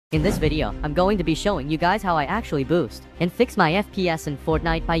In this video, I'm going to be showing you guys how I actually boost and fix my FPS in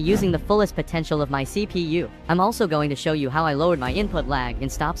Fortnite by using the fullest potential of my CPU. I'm also going to show you how I lowered my input lag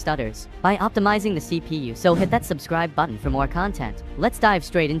and stop stutters by optimizing the CPU, so hit that subscribe button for more content. Let's dive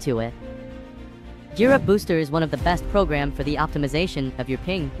straight into it. Gear Up Booster is one of the best programs for the optimization of your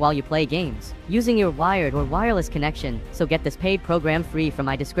ping while you play games, using your wired or wireless connection, so get this paid program free from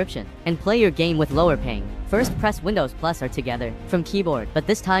my description, and play your game with lower ping. First press Windows plus R together from keyboard, but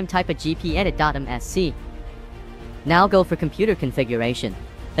this time type a gpedit.msc. Now go for Computer Configuration.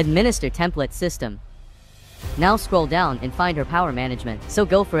 Administer Template System. Now scroll down and find her power management, so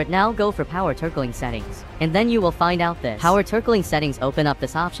go for it. Now go for Power Turkling Settings, and then you will find out this. Power Turkling Settings, open up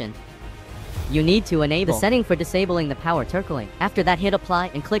this option. You need to enable the setting for disabling the power turkling. After that, hit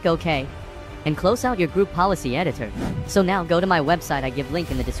apply and click OK. And close out your group policy editor. So now go to my website, I give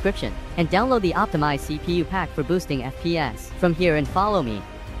link in the description, and download the optimized CPU pack for boosting FPS from here and follow me.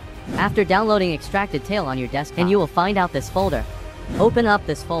 After downloading, extract a tail on your desktop and you will find out this folder. Open up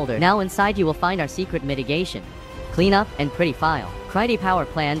this folder. Now inside you will find our secret mitigation, cleanup, and pretty file, Crity Power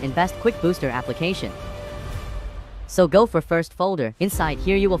Plan, and best quick booster application. So go for first folder. Inside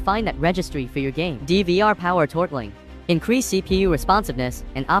here you will find that registry for your game. DVR power turtling. Increase CPU responsiveness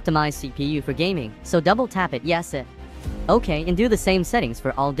and optimize CPU for gaming. So double tap it, yes it. Okay, and do the same settings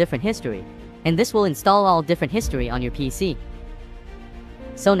for all different history. And this will install all different history on your PC.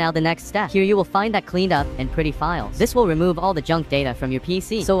 So now the next step. Here you will find that cleaned up and pretty files. This will remove all the junk data from your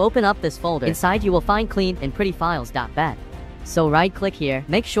PC. So open up this folder. Inside you will find clean and pretty files.bat. So right click here,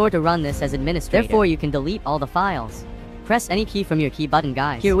 make sure to run this as administrator. Therefore you can delete all the files. Press any key from your key button,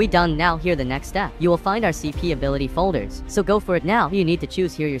 guys. Here we done. Now here the next step. You will find our CPU ability folders. So go for it. Now you need to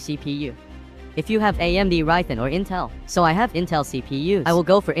choose here your CPU. If you have AMD Ryzen or Intel. So I have Intel CPUs. I will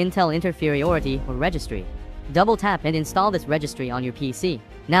go for Intel Inferiority or Registry. Double tap and install this registry on your PC.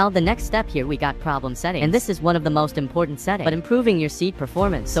 Now the next step here we got problem settings, and this is one of the most important settings, but improving your seat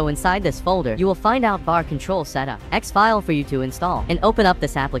performance. So inside this folder you will find out bar control setup, X file for you to install, and open up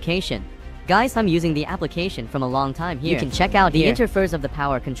this application. Guys, I'm using the application from a long time here. You can check out the interface of the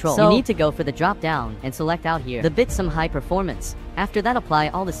power control. So you need to go for the drop down and select out here the bit some high performance. After that, apply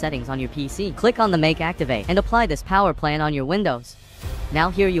all the settings on your PC. Click on the make activate and apply this power plan on your Windows. Now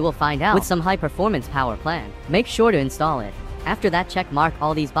here you will find out with some high performance power plan. Make sure to install it. After that, check mark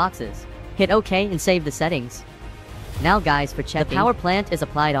all these boxes. Hit OK and save the settings. Now guys, for checking, the power plant is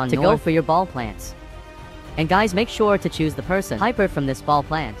applied on to go for your ball plants. And guys, make sure to choose the person hyper from this ball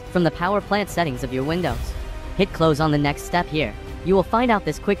plant from the power plant settings of your Windows. Hit close on the next step here. You will find out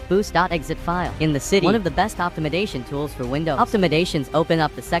this quick boost.exit file in the city, one of the best optimization tools for Windows. Optimizations, open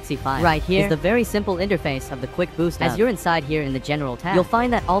up the sexy file. Right here is the very simple interface of the quick boost. As you're inside here in the general tab, you'll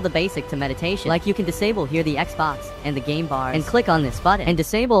find that all the basic to meditation, like you can disable here the Xbox and the game bars, and click on this button and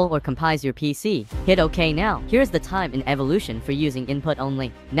disable or compose your PC. Hit OK. Now here's the time and evolution for using input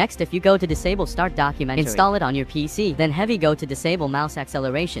only. Next, if you go to disable start documentary, install it on your PC, then heavy go to disable mouse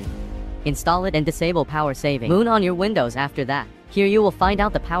acceleration, install it, and disable power saving moon on your Windows. After that, here you will find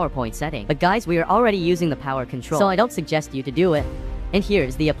out the PowerPoint setting. But guys, we are already using the power control, so I don't suggest you to do it. And here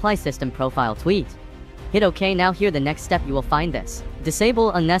is the apply system profile tweet. Hit OK. Now here the next step you will find this.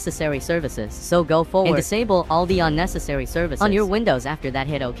 Disable unnecessary services. So go forward and disable all the unnecessary services on your Windows. After that,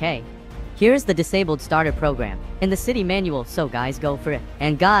 hit OK. Here's the disabled starter program in the city manual, so guys, go for it.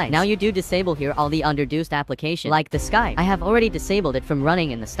 And guys, now you do disable here all the underused application like the Skype. I have already disabled it from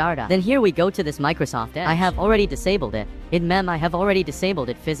running in the startup. Then here we go to this Microsoft Edge. I have already disabled it. I have already disabled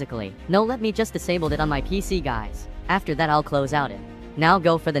it physically. No, let me just disable it on my PC, guys. After that, I'll close out it. Now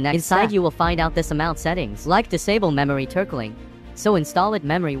go for the next Inside step. You will find out this amount settings like disable memory turkling. So install it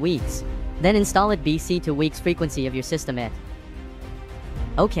memory weeks. Then install it BC to weeks frequency of your system it.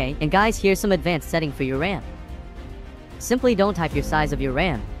 Okay, and guys, here's some advanced setting for your RAM. Simply don't type your size of your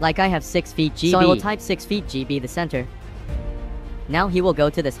RAM, like I have 6 feet GB, so I will type 6 feet GB the center. Now he will go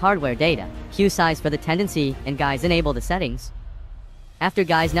to this hardware data, queue size for the tendency, and guys, enable the settings. After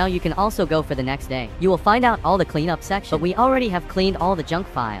guys, now you can also go for the next day. You will find out all the cleanup section, but we already have cleaned all the junk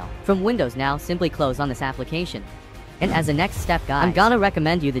file from Windows. Now simply close on this application. And as a next step, guys, I'm gonna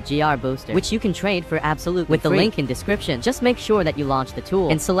recommend you the GR Booster, which you can trade for absolutely with the link in description. Just make sure that you launch the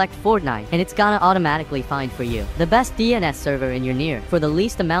tool and select Fortnite, and it's gonna automatically find for you the best DNS server in your near for the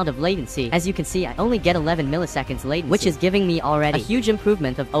least amount of latency. As you can see, I only get 11 milliseconds latency, which is giving me already a huge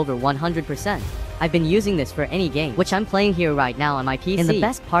improvement of over 100%. I've been using this for any game, which I'm playing here right now on my PC. And the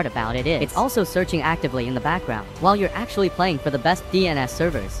best part about it is, it's also searching actively in the background, while you're actually playing for the best DNS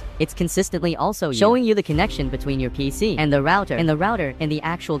servers. It's consistently also showing you the connection between your PC and the router, and the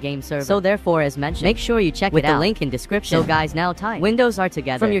actual game server. So therefore, as mentioned, make sure you check with the link in description. So guys, now type Windows R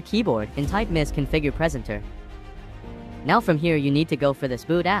together from your keyboard and type misconfigure presenter. Now from here you need to go for this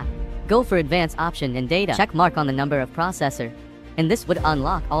boot app. Go for advanced option and data. Check mark on the number of processor. And this would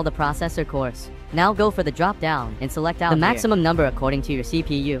unlock all the processor cores. Now go for the drop down and select out the maximum number according to your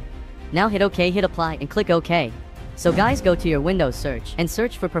CPU. Now hit OK, hit apply and click OK. So guys, go to your Windows search and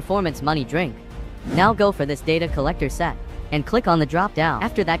search for performance money drink. Now go for this data collector set and click on the drop down.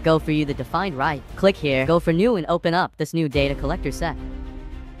 After that, go for you the defined right. Click here, go for new and open up this new data collector set.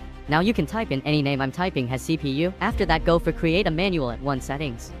 Now you can type in any name. I'm typing has CPU. After that, go for create a manual at 1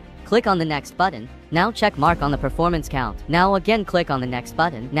 settings. Click on the next button. Now check mark on the performance count. Now again click on the next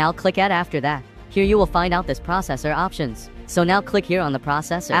button. Now click add after that. Here you will find out this processor options. So now click here on the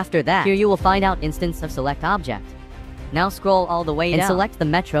processor. After that, here you will find out instance of select object. Now scroll all the way down and select the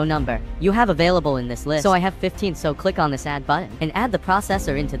metro number you have available in this list. So I have 15, so click on this add button and add the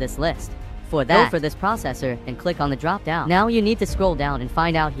processor into this list. For that, go for this processor and click on the drop down. Now you need to scroll down and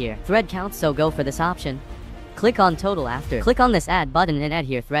find out here thread count, so go for this option. Click on total. After, click on this add button and add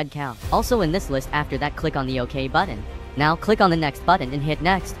here thread count. Also in this list. After that, click on the OK button. Now click on the next button and hit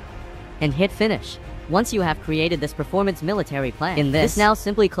next. And hit finish. Once you have created this performance military plan, in this now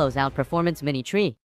simply close out performance mini tree.